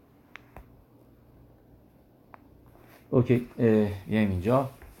 اوکی بیایم اینجا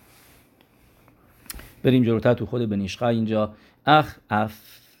بریم جلوتر تو خود بنیشخا. اینجا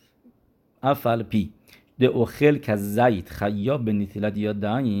افل پی ده اوخل که زید خیاب به نتیلت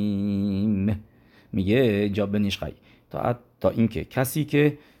یادایم. میگه جا بنیشخای تا اینکه کسی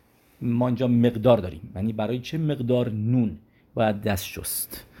که ما اینجا مقدار داریم، یعنی برای چه مقدار نون باید دست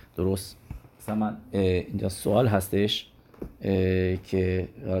شست. درست مثلا من اینجا سوال هستش که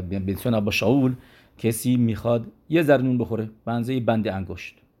بنسیون ابا شاول کسی میخواد یه ذره نون بخوره به اندازه بند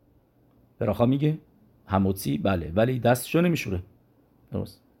انگشت، براخا میگه هموتسی بله ولی دستشو نمیشوره.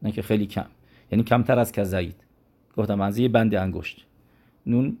 درست نه که خیلی کم، یعنی کمتر از کزایید گفتم به اندازه بند انگشت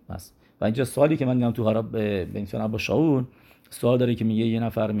نون هست. و اینجا سوالی که من دیدم تو حراب بنسیون ابا شاول سوال داره که میگه یه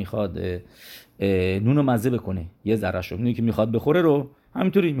نفر میخواد نونو مزه بکنه یه ذرهشو، میگه که میخواد بخوره رو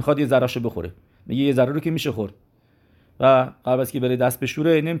همینطوری میخواد یه ذرهشو بخوره، میگه یه ذره رو که میشه خورد و قبل از که بره دست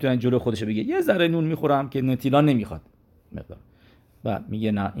بشوره نمیتونه جلو خودش بگه یه ذره نون میخورم که نتیلا نمیخواد مقدار. و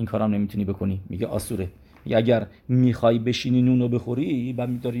میگه نه این کارام نمیتونی بکنی، میگه آسوره. میگه اگر میخوای بشینی نونو بخوری و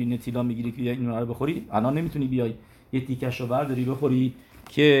میداری نتیلا میگیری که این رو بخوری الان نمیتونی بیای یه تیکشو برداری بخوری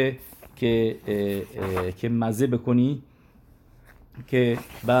که مزه بکنی که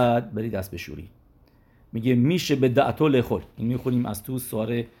بعد بری دست بشوری. میگه میشه به دعتو لخول. این میخونیم از تو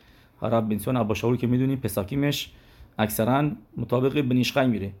سواره رب بنسیون ابا شاول که میدونیم پساکیمش اکثرا مطابق بنیشخای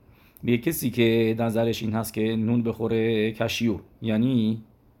میره. میگه کسی که نظرش این هست که نون بخوره کشیو یعنی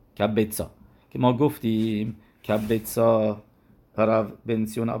کبتسا که ما گفتیم کبتسا رب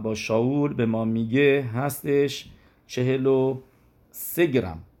بنسیون ابا شاول به ما میگه هستش 43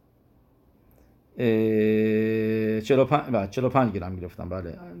 گرم 45 گرم گرفتم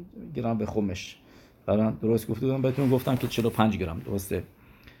بله گرم به خمش الان درست گفتم بهتون گفتم که 45 گرم درسته.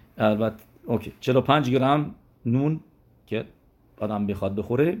 البته اوکی 45 گرم نون که آدم بخواد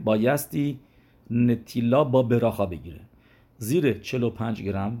بخوره بایستی نتیلا با براخا بگیره. زیر 45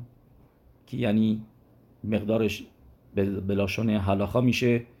 گرم که یعنی مقدارش بلاشون هلاخا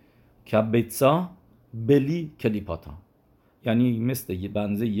میشه کبتسا بلی کلیپاتا، یعنی مثل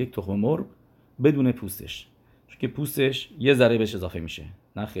بنزه یک تخم مرغ بدون پوستش، چون که پوستش یه ذره بهش اضافه میشه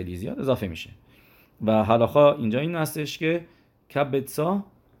نه خیلی زیاد اضافه میشه. و هلاخا اینجا این هستش که کبتسا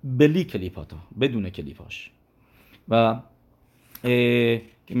بلی کلیپاتا بدون کلیپاش و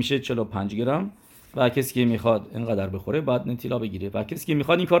که میشه 45 گرم و کسی که میخواد اینقدر بخوره باید نتیلا بگیره و کسی که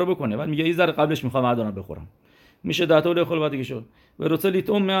میخواد این کارو بکنه بعد میگه یه ذره قبلش میخوام مردانه بخورم میشه داتول خل بعد که شد و رسلیت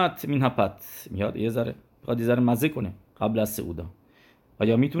امت من هپت میاد یه ذره میخواد یه ذره مزه کنه قبل از سعودا.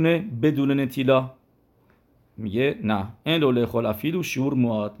 آیا میتونه بدون نتیلا؟ میگه نه این دوله خل افیل و شعور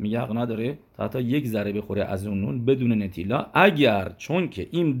مواد میگه حق نداره تا حتی یک ذره بخوره از اون نون بدون نتیلا اگر چون که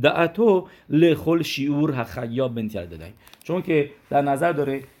این دعتو لخل شعور خیاب بنتیال دادیم، چون که در نظر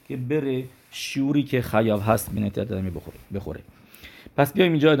داره که بره شعوری که خیاب هست بنتیال دادیم بخوره. پس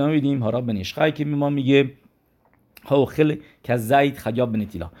بیایم اینجا ادامه بدیم. هارا بنیشخای که ما میگه ها خل کزایت خیاب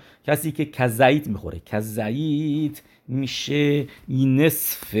بنتیلا، کسی که کزایت میخوره کزایت میشه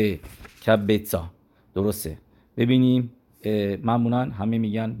نصف کبتسا. درسته ببینیم معمولا همه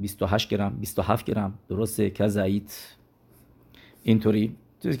میگن 28 گرم 27 گرم درسته کزایت اینطوری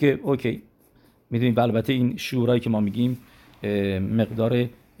چیزی که اوکی میدونید. البته این شعورایی که ما میگیم مقدار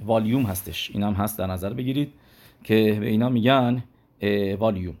والیوم هستش، این هم هست در نظر بگیرید که به اینا میگن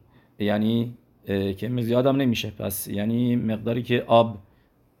والیوم، یعنی که زیاد هم نمیشه، پس یعنی مقداری که آب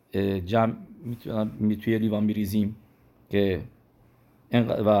جمع توی لیوان میریزیم که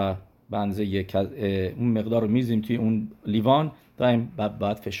و به اندازه اون مقدار رو میریزیم توی اون لیوان، دائم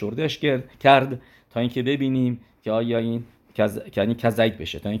بعد فشردهش کرد تا اینکه ببینیم که آیا این یعنی کزایت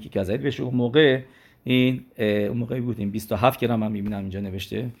بشه، تا اینکه کزایت بشه. اون موقع اون موقعی بود این 27 گرم هم میبینم اینجا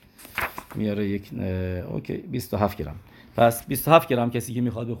نوشته میاره یک اوکی 27 گرم. پس 27 گرم کسی که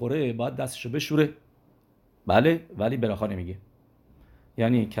میخواد بخوره باید دستشو بشوره، بله، ولی براخا نمیگه،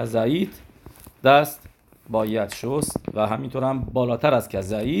 یعنی کزایت دست باید شست و همینطور هم بالاتر از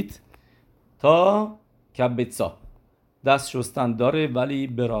کزایت تا کبتسا دست شستن داره ولی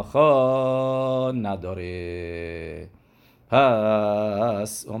براخا نداره.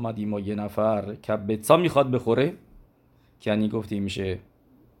 پس اومدیم و یه نفر کبتسا میخواد بخوره که یعنی گفتیم میشه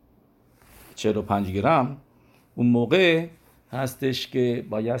 45 گرم، اون موقع هستش که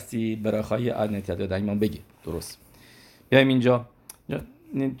بایستی براخای نطیلات یدایم بگه. درست. بیایم اینجا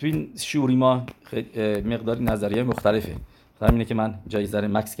تو این شعوری ما مقداری نظریه مختلفه، همینه که من جایزه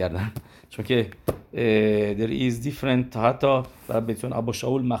مکس کردم چون که there is different، حتی بهتون ابو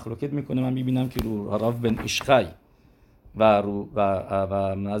شاول مخلوقت میکنه. من میبینم که رو رب بن اشخای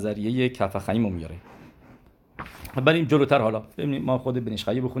و نظریه کف خیمو میاره. بریم جلوتر، حالا ببینیم ما خود بن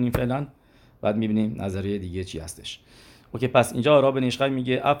اشخای بخونیم فعلا، بعد میبینیم نظریه دیگه چی هستش. اوکی، پس اینجا رب بن اشخای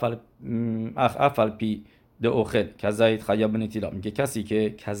میگه افل پی ده اوخل کزایت خیاب نطیلا، میگه کسی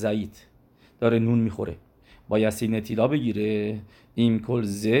که کزایت داره نون میخوره بایستی نطیلا بگیره، این کل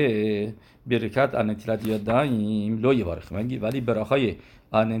زه برکت نطیلات یدایم لوی بارخ، ولی براخای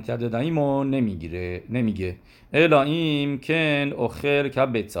نطیلات یدایم رو نمیگه الا این کن اوخل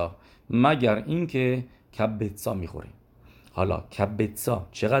کبتسا، مگر این که کبتسا میخوره. حالا کبتسا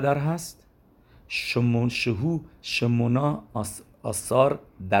چقدر هست؟ شمونا آثار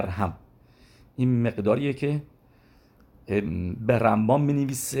درهم، این مقداریه که به رمبان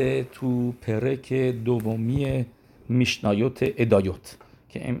می‌نویسه تو پرک دومی میشنایوت ادایوت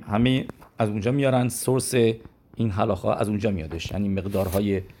که همه از اونجا میارن، سورس این هلاخا از اونجا میادش، یعنی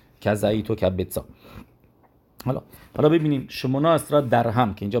مقدارهای کزایت و کبتسا. حالا ببینیم شمونا اسرا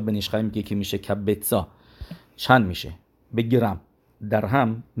درهم که اینجا بنشخای میگه که میشه کبتسا چند میشه به گرم.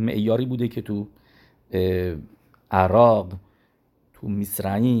 درهم معیاری بوده که تو عراق، تو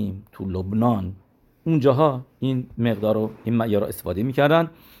مصرعیم، تو لبنان، اونجاها این مقدار رو، این معیار رو استفاده میکردن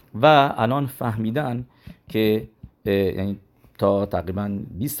و الان فهمیدن که یعنی تا تقریبا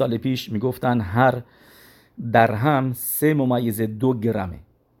 20 سال پیش میگفتن هر درهم 3.2 گرمه،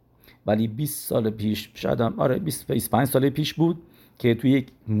 ولی 20 سال پیش، شاید هم 25 سال پیش بود که توی یک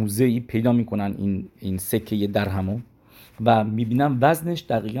موزه‌ای پیدا میکنن این سکه درهمو و میبینن وزنش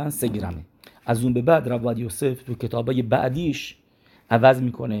دقیقاً 3 گرمه. از اون به بعد رب یوسف تو کتابای بعدیش عوض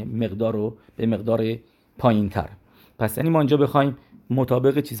میکنه مقدار رو به مقدار پایین تر. پس یعنی ما اینجا بخوایم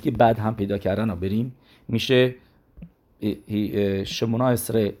مطابق چیزی که بعد هم پیدا کردن رو بریم، میشه شمونا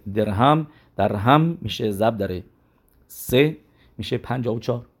اسر درهم میشه ضرب در 3 میشه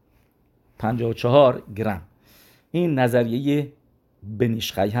 54 گرم. این نظریه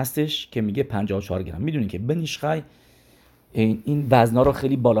بنیشخای هستش که میگه 54 گرم. میدونین که بنیشخای این وزنا رو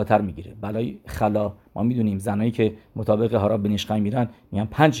خیلی بالاتر میگیره. بالای خلا ما میدونیم زنایی که مطابق هارا بنیشخای میرن میگن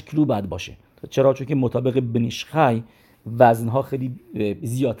 5 کیلو بعد باشه. چرا؟ چون که مطابق بنیشخای وزنها خیلی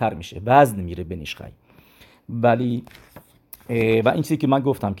زیادتر میشه، وزن میره بنیشخای. ولی و این چیزی که من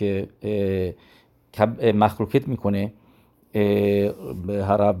گفتم که مخلوقت میکنه به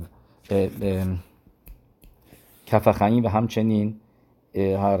هرب کفخانی و همچنین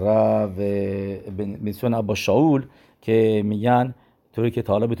هرب بنسون ابا شاول که میگن طوری که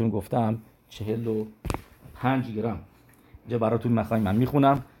تا حالا بهتون گفتم 45 گرم. اینجا براتون مخواهیم من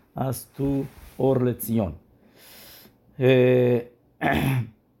میخونم از تو اورلتسیون.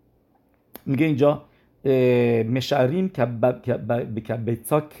 میگه اینجا مشعریم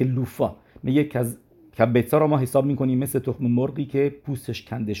کبتسا کلوفا، میگه کبتسا رو ما حساب میکنیم مثل تخم مرغی که پوستش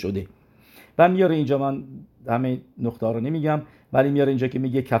کنده شده. و میاره اینجا، من همه نقطه ها رو نمیگم، ولی میاره اینجا که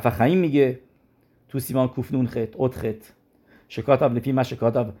میگه کفخیم، میگه تو سیمان کوفنون خط ات خط شکاتب لفی ما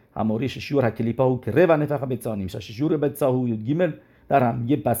شکاتب هموری ششور هکلیپا و کره و نفخ بتسا میشه ششور بتسا و گیمل در هم.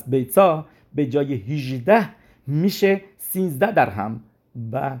 میگه پس بتسا به جای 18 میشه 13 درهم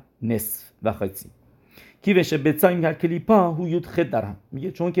و نصف و خیلی کی بشه بتسا این هکلیپا هویود خط درهم.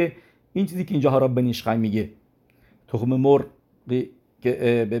 میگه چون که این چیزی که اینجا ها را بنیشخای میگه تخم مرغ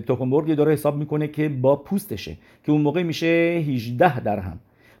که به تخم مرغی داره حساب میکنه که با پوستشه که اون موقع میشه 18 درهم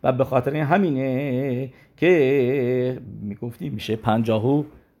و به خاطر همینه که میگفتیم میشه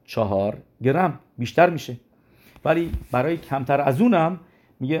 54 گرم بیشتر میشه. ولی برای کمتر از اونم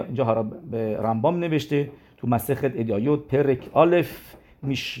میگه اینجا به رمبام نوشته تو مسخت ادیایوت پرک آلف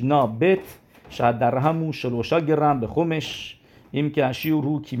میشنا بت شاید در همون 3 گرم به خمش این که اشیو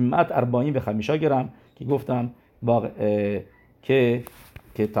رو کیمت 40 به 5 گرم که گفتم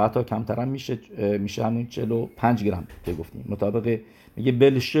که تا کمتر هم میشه همون 45 گرم که گفتیم مطابق میگه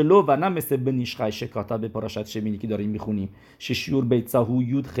بلشلو و نه مثل بنیشخای شکاتا به پاراشت شمینی که داریم میخونیم ششیور بیتساهو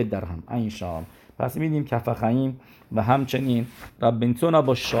یود خد درهم این شام. پس میدیم کف خیم و همچنین ربنتونا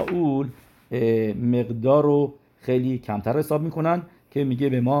با شاول مقدار رو خیلی کمتر حساب میکنن که میگه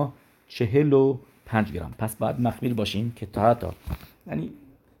به ما 45 گرم. پس باید مخمیر باشیم که تا یعنی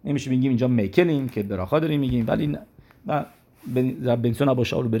نمیشه بگیم اینجا میکنیم که براخا داریم میگیم، ولی ربنتونا با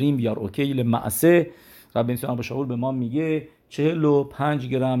شاول بریم بیار اوکی لمعسه. ربنتونا با شاول به ما میگه 45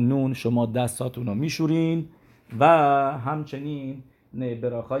 گرم نون شما دستاتون رو میشورین و همچنین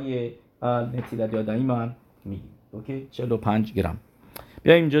براخای نتیلت یادایم هم میگیم اوکی 45 گرم.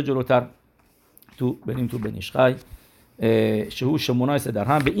 بیایم اینجا جلوتر بریم تو بنیشخای شهو شمونایس در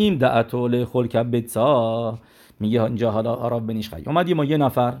هم به این دعتول خلکب بتسا میگه اینجا حالا آراب بنیشخای اومدیم و یه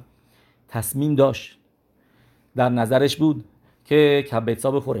نفر تصمیم داشت در نظرش بود که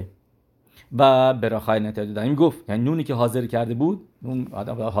کبتسا بخوره و براخای نتیلت یادایم گفت یعنی نونی که حاضر کرده بود نون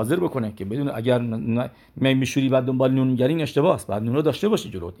حاضر بکنه که بدون اگر میشوری بعد دنبال نون میگردین اشتباهه، بعد نون رو داشته باشی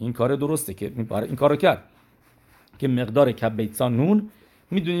جلوت. این کار درسته که این کارو کرد که مقدار کبتسا نون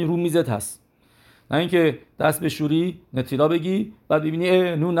میدونی رو میزت هست، نه اینکه دست به شوری نتیلا بگی بعد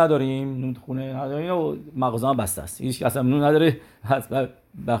ببینی نون نداریم نون خونه نداریم و مغازه بسته است هیچ کس هم نون نداره هست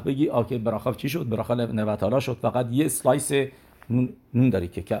بعد بگی آکه براخا چی شد براخا نوتالا شد فقط یه اسلایس نون داری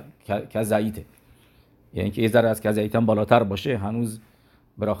که کزایته یعنی که یه ذره از کزایت هم بالاتر باشه هنوز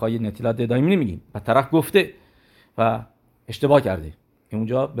براخای نتیلت یادایم نمیگیم و طرف گفته و اشتباه کرده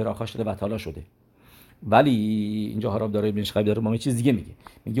اونجا براخاش نوتالا شده. ولی اینجا حراب داره بنش خیلی داره ما یه چیز دیگه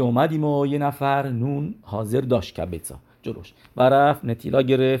میگه اومدیم و یه نفر نون حاضر داشت کبتسا جلوش و رفت نتیلا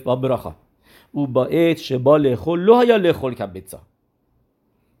گرفت با براخا او با ایت شبال خلوها یا لخل کبتسا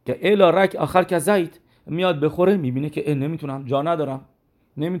که الا رک آخر که زید میاد بخوره میبینه که نمیتونم جا ندارم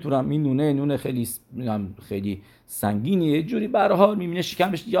نمیتونم این نونه خیلی سنگینیه یه جوری به هر حال میبینه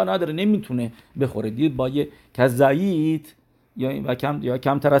شکمش جا نداره نمیتونه بخوره دید با یه کزایت یا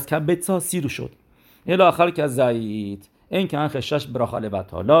کمتر از کبتسا سیر شد الی آخر که زید این که خشش براخاله و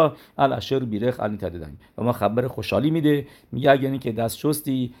تالا الاشر بیرخ علی تدیدن و ما خبر خوشحالی میده میگه اگر که دست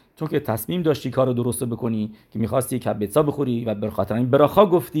شستی تو که تصمیم داشتی کارو درست بکنی که میخواستی کبتسا بخوری و بخاطر این براخا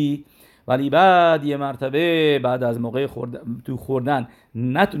گفتی ولی بعد یه مرتبه بعد از موقع خوردن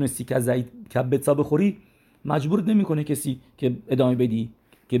نتونستی که زید کبتسا بخوری مجبور نمیکنه کسی که ادامه بدی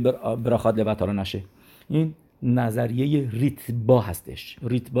که براخات لوتالا نشه. این نظریه ریتبا هستش.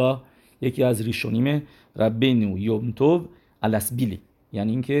 ریتبا یکی از ریشونیم ربینو یومتوب الاسبیلی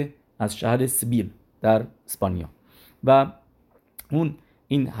یعنی اینکه از شهر سبیل در اسپانیا و اون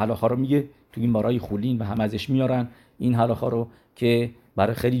این هلاخا رو میگه تو این بارای خولین و هم ازش میارن این هلاخا رو که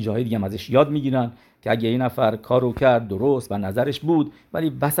برای خیلی جاهای دیگه هم ازش یاد میگیرن که اگه این نفر کارو کرد درست و نظرش بود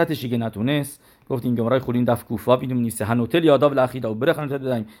ولی وسطش دیگه نتونست گفت این گمرای خولین دف کوفا بیدم نیست هنوتل یادا و اخیدا و برخن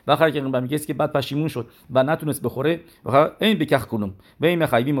دادن و آخر که میگه که بعد پشیمون شد و نتونست بخوره این بکخ کنم و این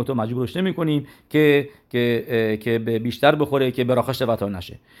مخایبی متو مجبورش نمی‌کنیم که به بیشتر بخوره که براخش وتا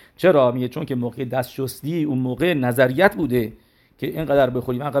نشه. چرا میگه چون که موقع دست شستی اون موقع نظریت بوده که اینقدر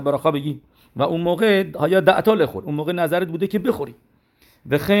بخوری و اینقدر براخا بگی و اون موقع یا دعتال خور اون موقع نظرت بوده که بخوری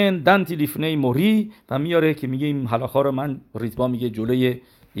و خن دنتی لیفنی موری و میاره که میگه این هلاخا رو من ریتبا میگه جلوی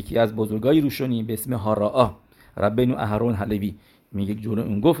یکی از بزرگای روشونی به اسم هارا ربینو اهرون حلوی میگه جلو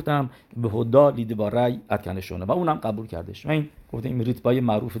اون گفتم به هدا لیدوارای اتکنشونه و اونم قبول کردش. این گفته این ریتبای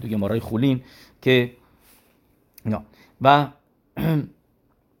معروف تو گمارای خولین که و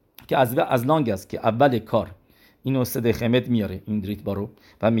که از لانگ است که اول کار اینو صد خمد میاره این ریتبا رو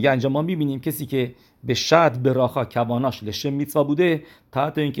و میگه انجام ما میبینیم کسی که به شد به راخا کواناش لشه میتوا بوده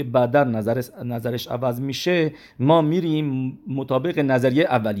تا اینکه بعدا نظرش عوض میشه ما میریم مطابق نظریه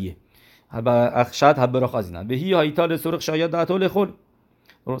اولیه و اخشد ها براخا زینن به هی هایتال سرخ شاید دعتال خل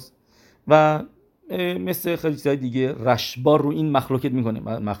درست و مثل خیلی چیزای دیگه رشبار رو این مخلوقت میکنه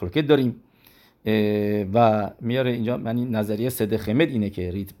مخلوقت داریم و میاره اینجا یعنی نظریه صد خمد اینه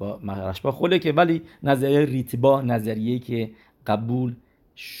که ریتبا رشبا خله که ولی نظریه ریتبا نظریه که قبول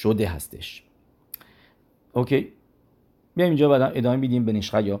شده هستش. اوکی بیایم اینجا بعد ادامه میدیم به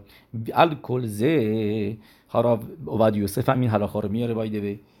نشخیا الکل زه هارا عباد یوسف هم این هلاخا رو میاره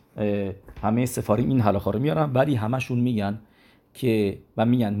بایده به همه سفاریم این هلاخا رو میارن، ولی همشون میگن که و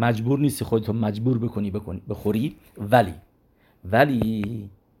میگن مجبور نیستی خودتو مجبور بکنی بخوری، ولی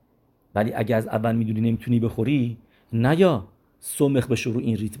اگه از اول میدونی نمیتونی بخوری، نیا سومخ به شروع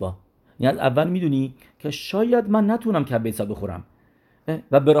این ریتبا، یعنی از اول میدونی که شاید من نتونم کبیسا بخورم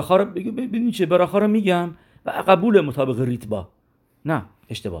و براخا رو ببینید چه براخا رو میگم و قبول مطابق ریتبا، نه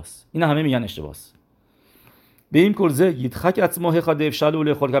اشتباس، اینا همه میگن اشتباس. به این کلزه یدخک اتماه خاده افشال و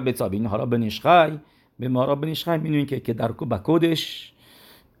لخور کب بتابی، این حالا بنشخای به مارا بنشخای میدونین که در بکودش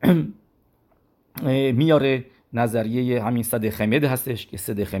میاره نظریه همین صد خمد هستش که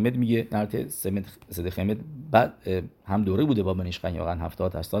صد خمد میگه البته صد خمد بعد هم دوره بوده با بنشخای واقعا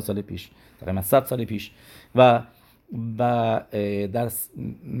 70-80 سال پیش، تقریبا 100 سال پیش و در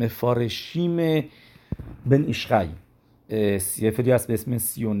مفارشیم بنشخای سیفری هست به اسم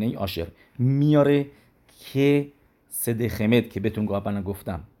سیونه آشر میاره که صد خمد که بهتون قبلا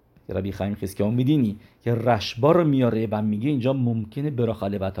گفتم ربی خیم خیسکی هم میدینی که رشبا رو میاره و میگه اینجا ممکنه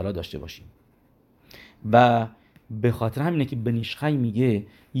براخاله بطلا داشته باشیم و به خاطر همینه که بنیشخای میگه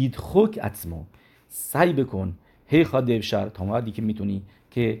یدخوک اتمو سعی بکن هی خاده بشر تا موقعی که میتونی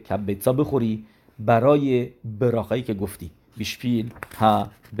که کبیتزا بخوری برای براخایی که گفتی بیشپیل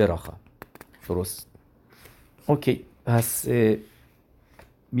ها براخا. درست؟ اوکی، پس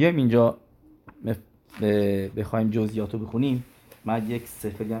بیایم اینجا بخوایم جزئیاتو بخونیم. من یک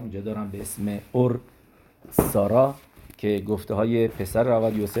سفری هم اینجا دارم به اسم اور سارا که گفته های پسر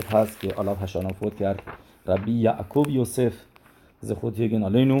رود یوسف هست که الله هشانا فوت کرد، ربی یعقوب یوسف زخوت یگن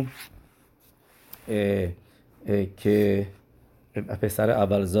علینو که پسر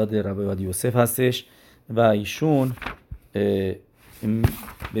اولزاد ربی یوسف هستش و ایشون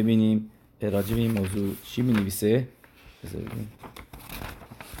ببینیم راجع به این موضوع چی می نویسه.